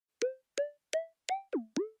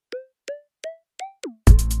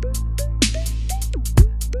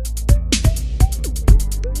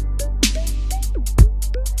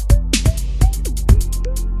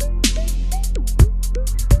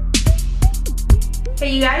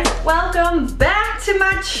Hey you guys, welcome back to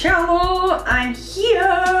my channel. I'm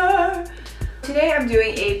here. Today I'm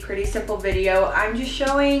doing a pretty simple video. I'm just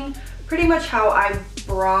showing pretty much how I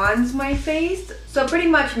bronze my face. So pretty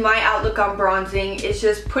much my outlook on bronzing is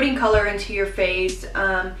just putting color into your face.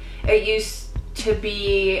 It used to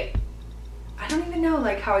be, I don't even know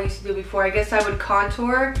like how I used to do before. I guess I would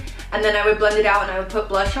contour and then I would blend it out and I would put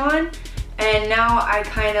blush on. And now I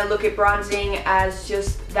kind of look at bronzing as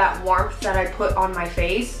just that warmth that I put on my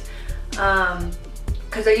face.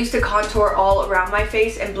 Because I used to contour all around my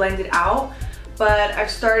face and blend it out. But I've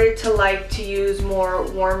started to like to use more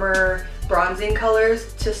warmer bronzing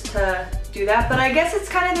colors just to do that. But I guess it's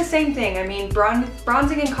kind of the same thing. I mean,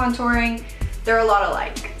 bronzing and contouring, they're a lot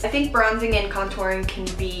alike. I think bronzing and contouring can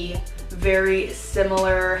be very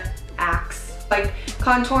similar acts. Like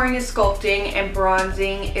contouring is sculpting and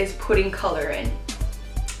bronzing is putting color in,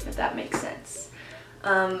 if that makes sense.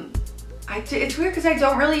 It's weird because I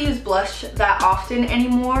don't really use blush that often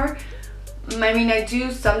anymore. I mean, I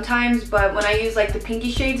do sometimes, but when I use like the pinky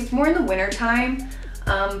shades, it's more in the winter time.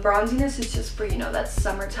 Bronziness is just for, you know, that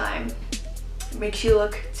summertime. It makes you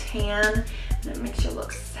look tan and it makes you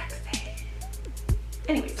look sexy.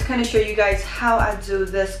 Anyways, to kind of show you guys how I do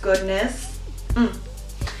this goodness.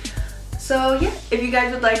 So yeah, if you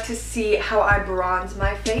guys would like to see how I bronze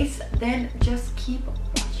my face, then just keep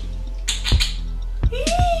watching.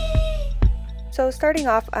 So starting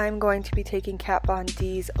off, I'm going to be taking Kat Von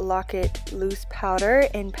D's Lock It Loose Powder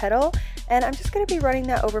in Petal, and I'm just going to be running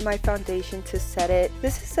that over my foundation to set it.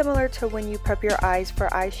 This is similar to when you prep your eyes for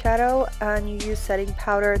eyeshadow and you use setting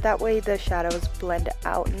powder. That way the shadows blend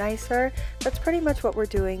out nicer. That's pretty much what we're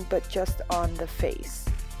doing, but just on the face.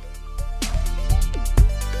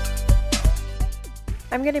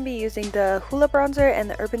 I'm going to be using the Hoola bronzer and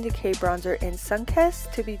the Urban Decay bronzer in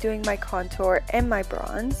Sunkissed to be doing my contour and my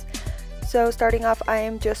bronze. So starting off, I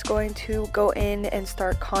am just going to go in and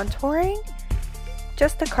start contouring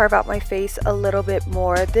just to carve out my face a little bit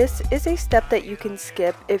more. This is a step that you can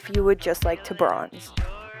skip if you would just like to bronze.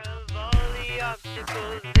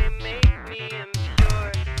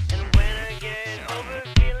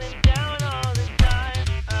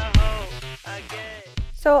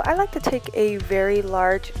 So I like to take a very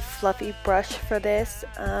large fluffy brush for this,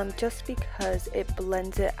 just because it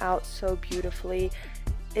blends it out so beautifully.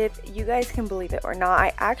 If you guys can believe it or not,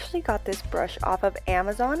 I actually got this brush off of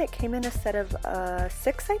Amazon. It came in a set of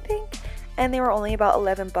 6, I think, and they were only about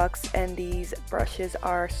 11 bucks, and these brushes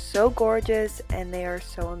are so gorgeous and they are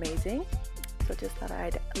so amazing. So just thought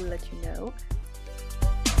I'd let you know.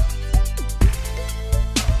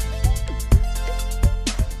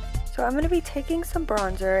 So I'm going to be taking some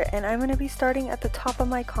bronzer and I'm going to be starting at the top of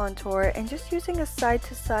my contour and just using a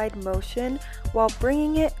side-to-side motion while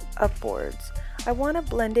bringing it upwards. I want to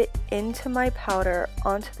blend it into my powder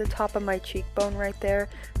onto the top of my cheekbone right there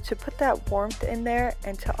to put that warmth in there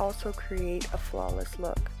and to also create a flawless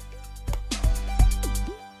look.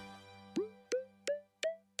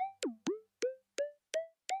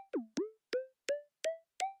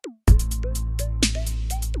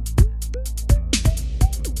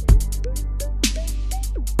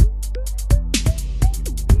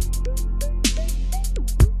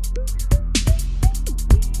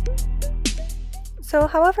 So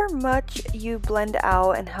however much you blend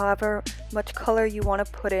out and however much color you want to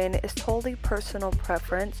put in is totally personal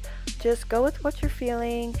preference. Just go with what you're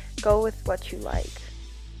feeling, go with what you like.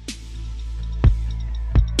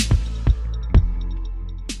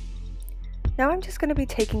 Now I'm just going to be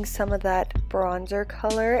taking some of that bronzer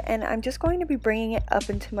color and I'm just going to be bringing it up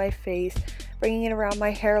into my face, bringing it around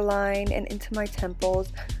my hairline and into my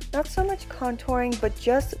temples. Not so much contouring, but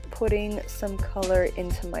just putting some color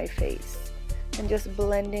into my face and just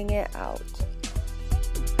blending it out.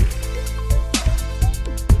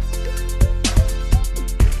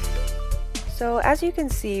 So as you can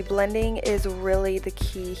see, blending is really the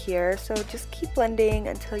key here. So just keep blending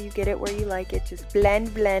until you get it where you like it. Just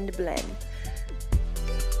blend, blend, blend.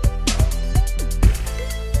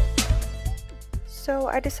 So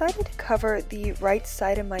I decided to cover the right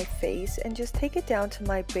side of my face and just take it down to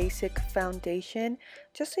my basic foundation,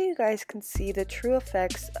 just so you guys can see the true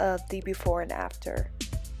effects of the before and after.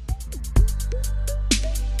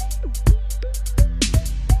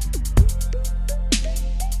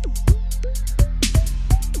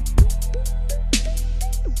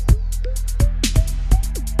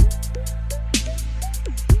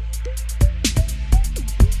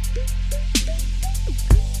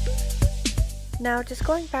 Now just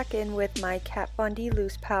going back in with my Kat Von D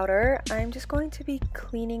loose powder, I'm just going to be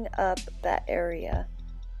cleaning up that area.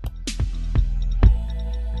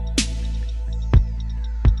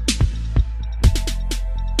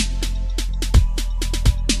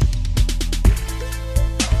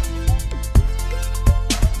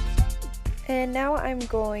 And now I'm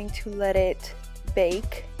going to let it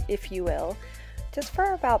bake, if you will, just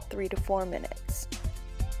for about 3 to 4 minutes.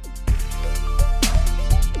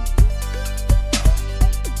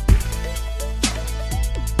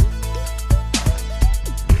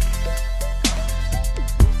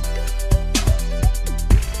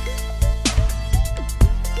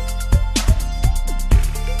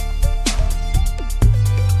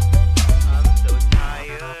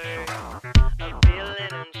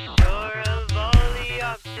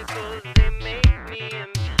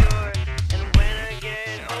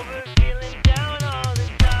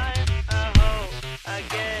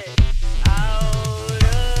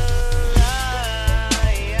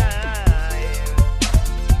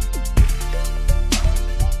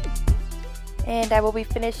 And I will be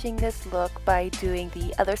finishing this look by doing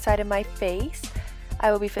the other side of my face.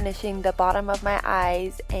 I will be finishing the bottom of my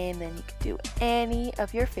eyes, and then you can do any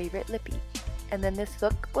of your favorite lippy. And then this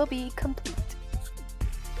look will be complete.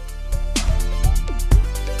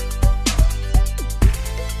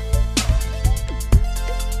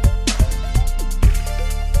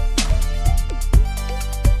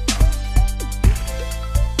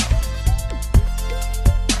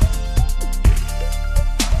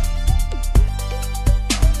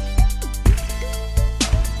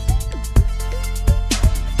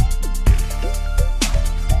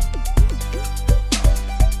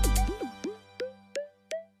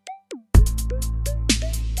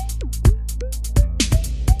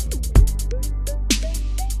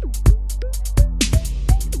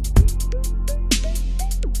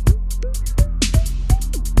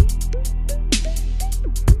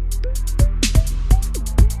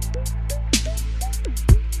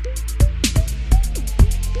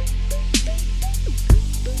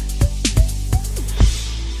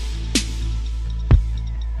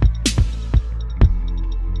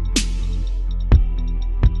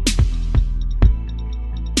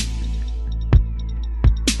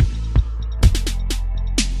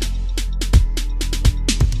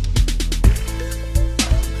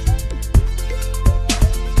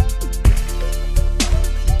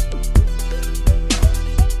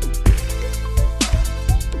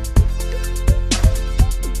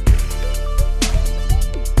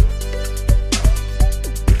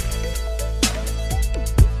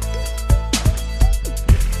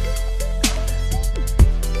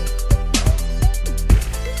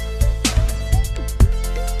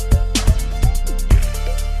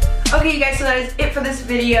 Okay, you guys, so that is it for this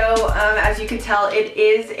video. As you can tell, it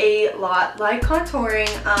is a lot like contouring.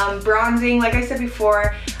 Bronzing, like I said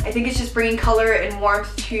before, I think it's just bringing color and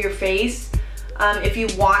warmth to your face. If you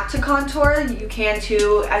want to contour, you can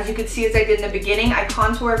too. As you can see, as I did in the beginning, I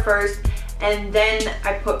contour first and then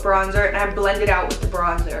I put bronzer and I blend it out with the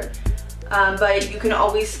bronzer. But you can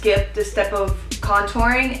always skip the step of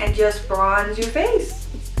contouring and just bronze your face.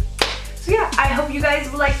 So yeah, I hope you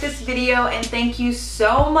guys liked this video, and thank you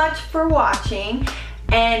so much for watching.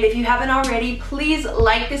 And if you haven't already, please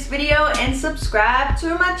like this video and subscribe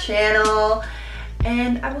to my channel.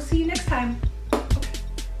 And I will see you next time.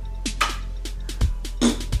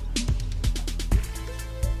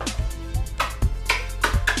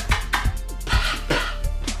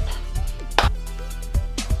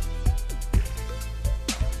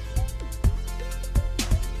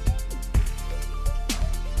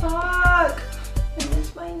 Fuck! I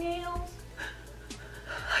miss my nails.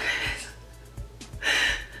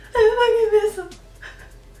 I miss them.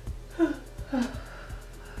 Okay.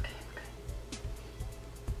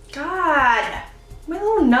 God! My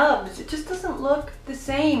little nubs. It just doesn't look the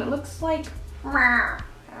same. It looks like... If I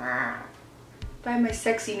had my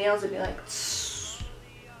sexy nails, it'd be like...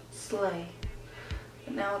 Slay.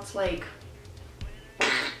 But now it's like...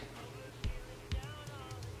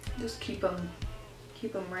 Just keep them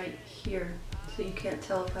right here so you can't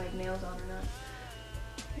tell if I have nails on or not.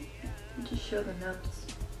 Just show the nubs.